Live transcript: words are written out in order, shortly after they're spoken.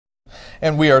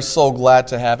And we are so glad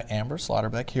to have Amber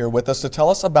Slaughterbeck here with us to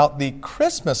tell us about the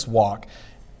Christmas Walk.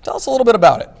 Tell us a little bit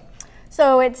about it.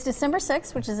 So it's December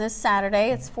 6th, which is this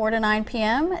Saturday. It's 4 to 9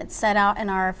 p.m. It's set out in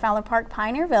our Fowler Park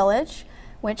Pioneer Village,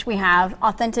 which we have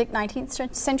authentic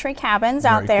 19th century cabins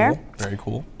out there. Very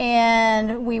cool.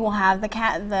 And we will have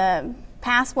the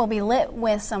path will be lit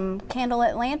with some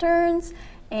candlelit lanterns,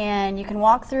 and you can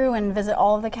walk through and visit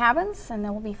all of the cabins, and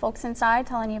there will be folks inside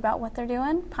telling you about what they're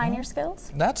doing, pioneer skills.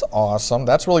 That's awesome.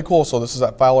 That's really cool. So this is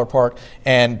at Fowler Park,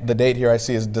 and the date here I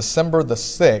see is December the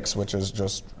 6th, which is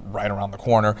just right around the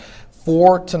corner,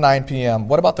 4 to 9 p.m.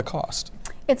 What about the cost?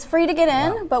 It's free to get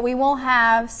in, but we will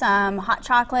have some hot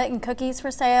chocolate and cookies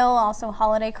for sale, also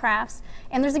holiday crafts,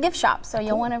 and there's a gift shop, so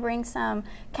you'll want to bring some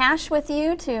cash with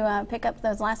you to pick up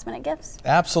those last-minute gifts.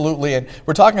 Absolutely, and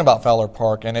we're talking about Fowler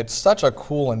Park, and it's such a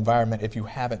cool environment if you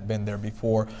haven't been there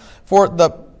before. For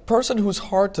the person who's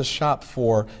hard to shop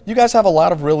for, you guys have a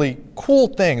lot of really cool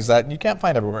things that you can't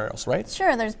find everywhere else, right?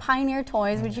 Sure, there's Pioneer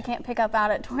toys, which you can't pick up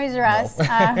out at Toys R Us,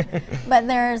 but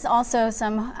there's also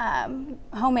some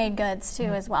homemade goods too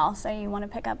as well, so you want to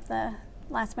pick up the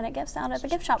last-minute gifts out at the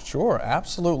gift shop. Sure,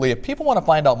 absolutely. If people want to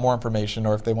find out more information,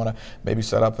 or if they want to maybe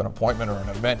set up an appointment or an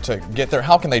event to get there,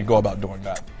 how can they go about doing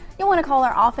that? You'll want to call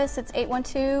our office. It's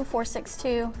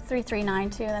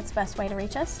 812-462-3392. That's the best way to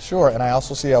reach us. Sure, and I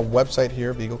also see a website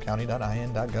here,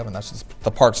 BeagleCounty.in.gov, and that's just the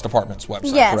Parks Department's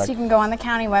website, yes, correct? You can go on the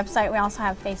county website. We also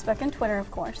have Facebook and Twitter, of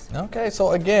course. Okay,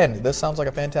 so again, this sounds like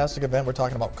a fantastic event. We're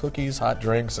talking about cookies, hot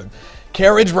drinks, and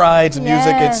carriage rides,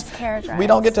 music. Carriage rides. We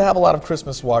don't get to have a lot of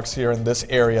Christmas walks here in this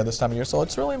area this time of year, so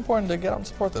it's really important to get out and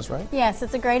support this, right? Yes,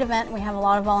 it's a great event. We have a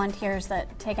lot of volunteers that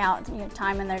take out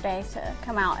time in their day to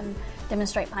come out and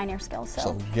demonstrate pioneer skills.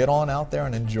 So get on out there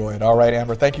and enjoy it. All right,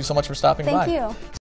 Amber, thank you so much for stopping by. Thank you.